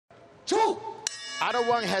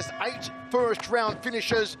Adiwang has 8 first-round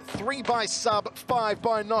finishes, 3 by sub, 5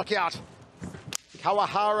 by knockout.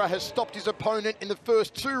 Kawahara has stopped his opponent in the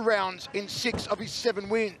first 2 rounds in 6 of his 7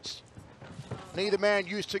 wins. Neither man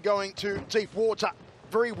used to going to deep water.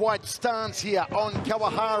 Very wide stance here on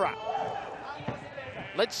Kawahara.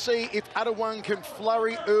 Let's see if Adiwang can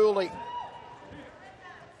flurry early.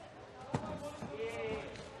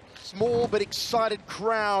 Small but excited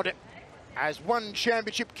crowd as one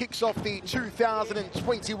championship kicks off the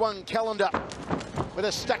 2021 calendar with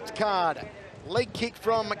a stacked card. Leg kick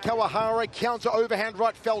from Kawahara, counter overhand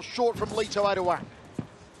right fell short from Lito Adiwang.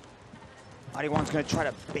 Adiwang's going to try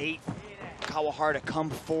to bait Kawahara to come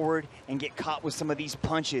forward and get caught with some of these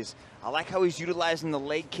punches. I like how he's utilizing the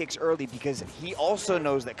leg kicks early because he also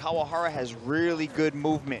knows that Kawahara has really good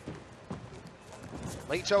movement.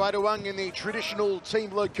 Lito Adiwang in the traditional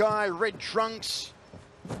Team Lakai red trunks.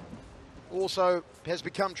 Also has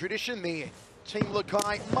become tradition, the Team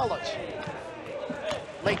Lakai mullet.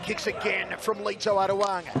 Leg kicks again from Lito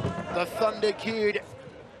Adiwang. The Thunder Kid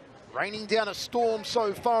raining down a storm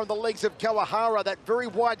so far on the legs of Kawahara. That very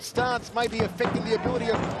wide stance may be affecting the ability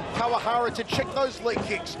of Kawahara to check those leg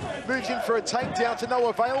kicks. Moves in for a takedown to no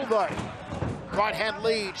avail though. Right hand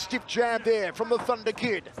lead, stiff jab there from the Thunder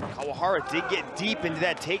Kid. Kawahara did get deep into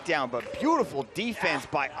that takedown, but beautiful defense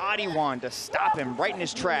by Adiwang to stop him right in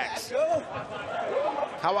his tracks.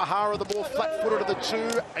 Kawahara the more flat-footed of the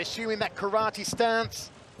two, assuming that karate stance.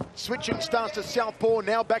 Switching stance to southpaw,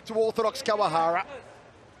 now back to orthodox Kawahara.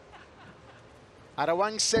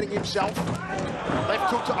 Adiwang setting himself. Left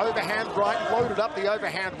hook to overhand right, loaded up the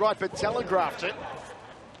overhand right, but telegraphed it.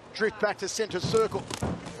 Drift back to center circle.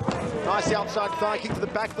 Nice outside thigh kick to the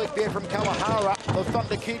back leg there from Kawahara. The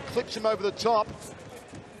Thunder Kid clips him over the top.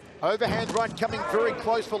 Overhand right coming very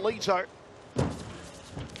close for Lito.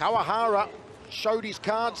 Kawahara showed his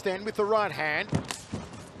cards then with the right hand.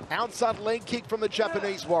 Outside leg kick from the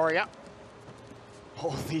Japanese warrior.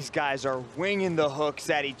 Oh, these guys are winging the hooks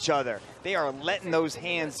at each other. They are letting those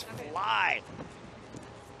hands fly.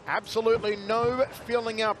 Absolutely no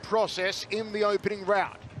filling out process in the opening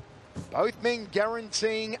round. Both men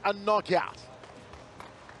guaranteeing a knockout.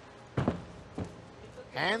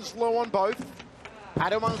 Hands low on both.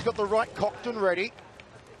 Adiwang's got the right cocked and ready.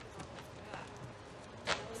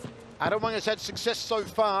 Adiwang has had success so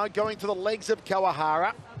far going to the legs of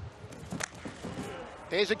Kawahara.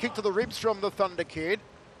 There's a kick to the ribs from the Thunder Kid.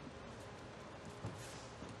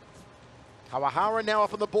 Kawahara now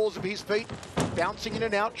up on the balls of his feet, bouncing in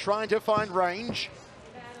and out, trying to find range.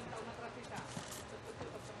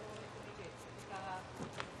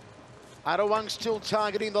 Adiwang still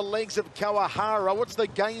targeting the legs of Kawahara. What's the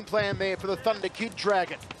game plan there for the Thunder Kid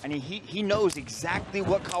Dragon? And he knows exactly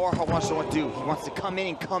what Kawahara wants to do. He wants to come in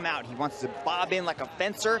and come out. He wants to bob in like a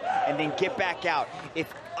fencer and then get back out.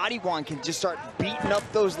 If Adiwang can just start beating up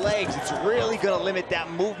those legs, it's really going to limit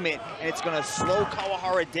that movement, and it's going to slow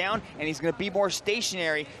Kawahara down, and he's going to be more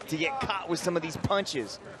stationary to get caught with some of these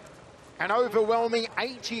punches. An overwhelming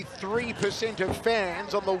 83% of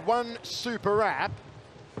fans on the One Super app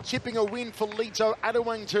tipping a win for Lito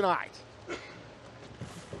Adiwang tonight.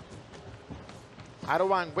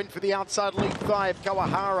 Adiwang went for the outside lead thigh of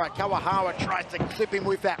Kawahara. Kawahara tries to clip him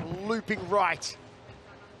with that looping right.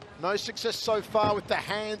 No success so far with the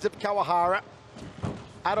hands of Kawahara.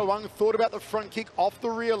 Adiwang thought about the front kick off the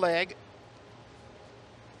rear leg.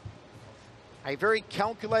 A very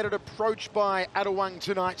calculated approach by Adiwang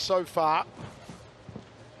tonight so far.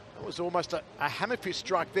 That was almost a hammer fist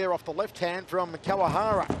strike there off the left hand from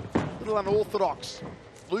Kawahara. A little unorthodox.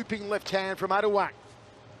 Looping left hand from Adiwang.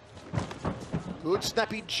 Good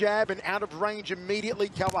snappy jab and out of range immediately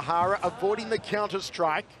Kawahara, avoiding the counter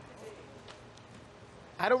strike.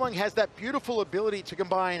 Adiwang has that beautiful ability to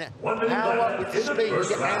combine power with speed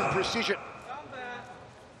and precision.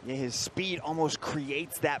 Yeah, his speed almost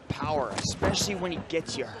creates that power, especially when he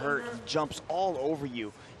gets you hurt. He jumps all over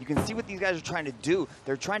you. You can see what these guys are trying to do.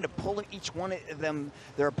 They're trying to pull each one of them,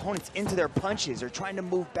 their opponents, into their punches. They're trying to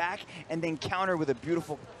move back and then counter with a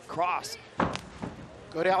beautiful cross.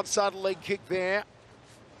 Good outside leg kick there.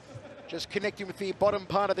 Just connecting with the bottom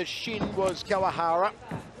part of the shin was Kawahara.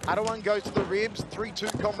 Adiwang goes to the ribs,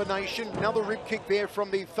 3-2 combination. Another rib kick there from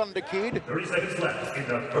the Thunder Kid. 30 seconds left in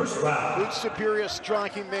the first round. Good superior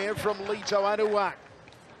striking there from Lito Adiwang.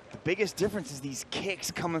 The biggest difference is these kicks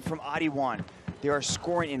coming from Adiwang. They are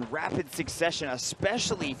scoring in rapid succession,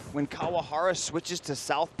 especially when Kawahara switches to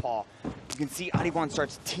southpaw. You can see Adiwang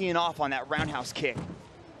starts teeing off on that roundhouse kick.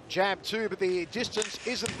 Jab too, but the distance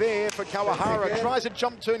isn't there for Kawahara. Tries a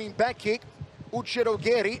jump turning back kick.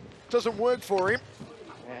 Uchirogeri doesn't work for him.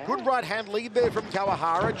 Good right hand lead there from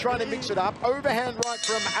Kawahara, trying to mix it up. Overhand right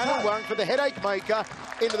from Adiwang for the headache maker.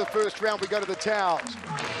 Into the first round, we go to the towels.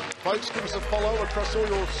 Folks, give us a follow across all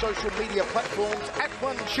your social media platforms at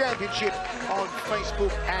One Championship on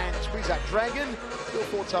Facebook and Twitter. Dragon, your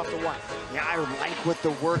thoughts after one? Yeah, I like what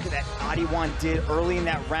the work that Adiwang did early in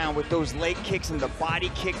that round with those leg kicks and the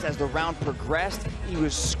body kicks as the round progressed. He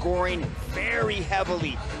was scoring very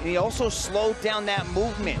heavily, and he also slowed down that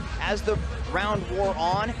movement. As the round wore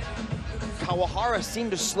on, Kawahara seemed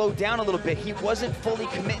to slow down a little bit. He wasn't fully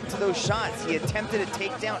committing to those shots. He attempted a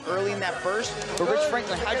takedown early in that first. But Rich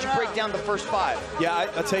Franklin, how'd you break down the first 5? Yeah,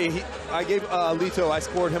 I'll tell you, I gave Lito, I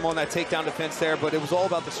scored him on that takedown defense there, but it was all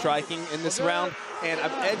about the striking in this round. And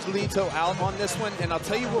I've edged Lito out on this one, and I'll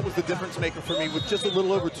tell you what was the difference maker for me. With just a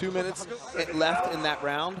little over 2 minutes left in that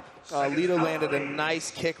round, Lito landed a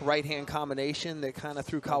nice kick right-hand combination that kind of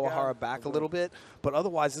threw Kawahara back a little bit. But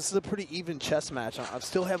otherwise, this is a pretty even chess match. I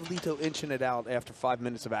still have Lito inching it out after 5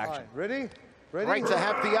 minutes of action. Ready? Great to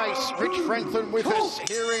have the ace, Rich Franklin, with us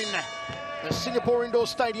here in the Singapore Indoor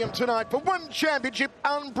Stadium tonight for One Championship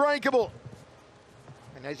Unbreakable.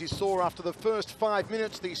 And as you saw after the first 5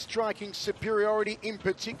 minutes, the striking superiority in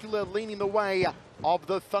particular leaning the way of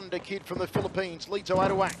the Thunder Kid from the Philippines, Lito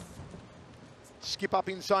Adiwang. Skip up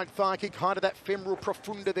inside thigh kick, high to that femoral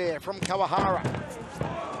profunda there from Kawahara.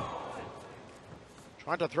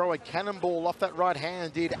 Trying to throw a cannonball off that right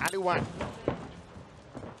hand did Adiwang.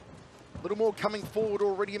 A little more coming forward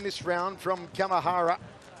already in this round from Kawahara.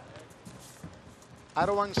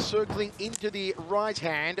 Adiwang circling into the right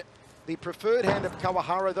hand. The preferred hand of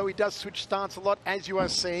Kawahara, though he does switch stance a lot, as you are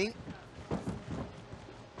seeing.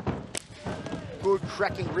 Good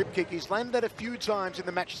cracking rib kick. He's landed that a few times in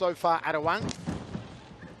the match so far, Adiwang.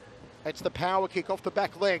 It's the power kick off the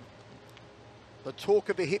back leg. The torque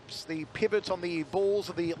of the hips, the pivot on the balls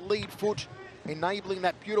of the lead foot, enabling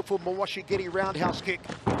that beautiful Mawashigiri roundhouse kick.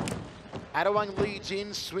 Adiwang leads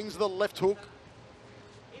in, swings the left hook.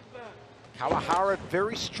 Kawahara,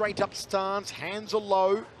 very straight up stance, hands are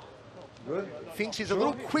low. Good. Thinks he's a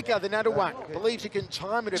little quicker than Adiwang. Believes he can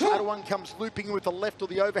time it if Adiwang comes looping in with the left or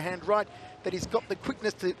the overhand right, that he's got the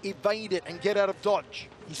quickness to evade it and get out of dodge.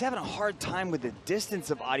 He's having a hard time with the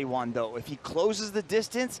distance of Adiwang, though. If he closes the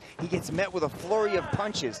distance, he gets met with a flurry of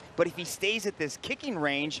punches. But if he stays at this kicking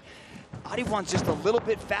range, Adiwang's just a little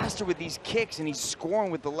bit faster with these kicks, and he's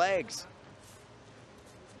scoring with the legs.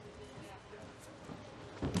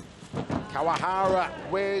 Kawahara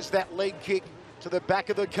wears that leg kick to the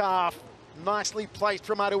back of the calf. Nicely placed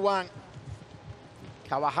from Adiwang.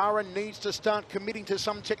 Kawahara needs to start committing to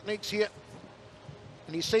some techniques here.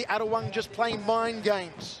 And you see Adiwang just playing mind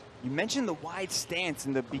games. You mentioned the wide stance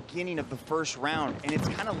in the beginning of the first round, and it's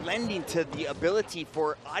kind of lending to the ability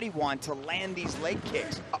for Adiwang to land these leg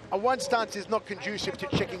kicks. A wide stance is not conducive to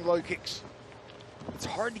checking low kicks. It's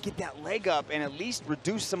hard to get that leg up and at least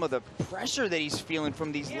reduce some of the pressure that he's feeling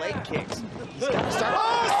from these leg kicks. He's got to start.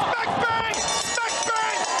 Oh, smack bang! Smack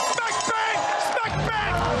bang! Smack bang! Smack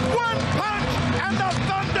bang! One punch and the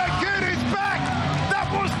Thunder Kid is back! That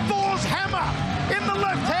was Thor's hammer in the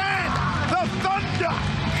left hand! The Thunder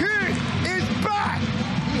Kid is back!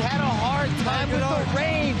 He had a hard time with the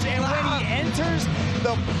range, and when he enters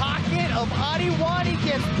the pocket of Adiwang, he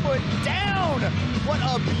gets put down. What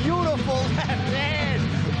a beautiful left hand.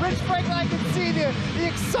 Rich Franklin, I can see the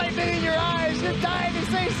excitement in your eyes. You're dying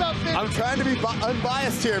to say something. I'm trying to be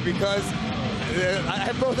unbiased here because I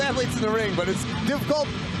have both athletes in the ring, but it's difficult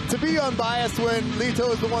to be unbiased when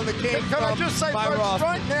Lito is the one that came Can I just say, folks,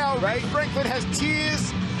 right now, Rich Franklin has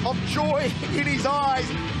tears of joy in his eyes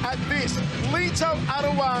at this. Lito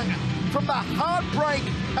Adiwang, from the heartbreak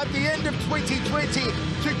at the end of 2020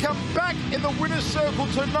 to come back in the winner's circle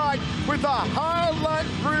tonight with a highlight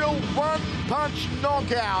reel one-punch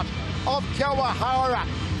knockout of Kawahara.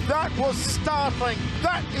 That was startling.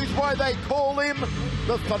 That is why they call him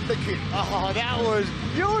the Thunder Kid. Oh, that was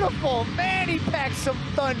beautiful. Man, he packed some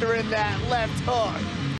thunder in that left hook.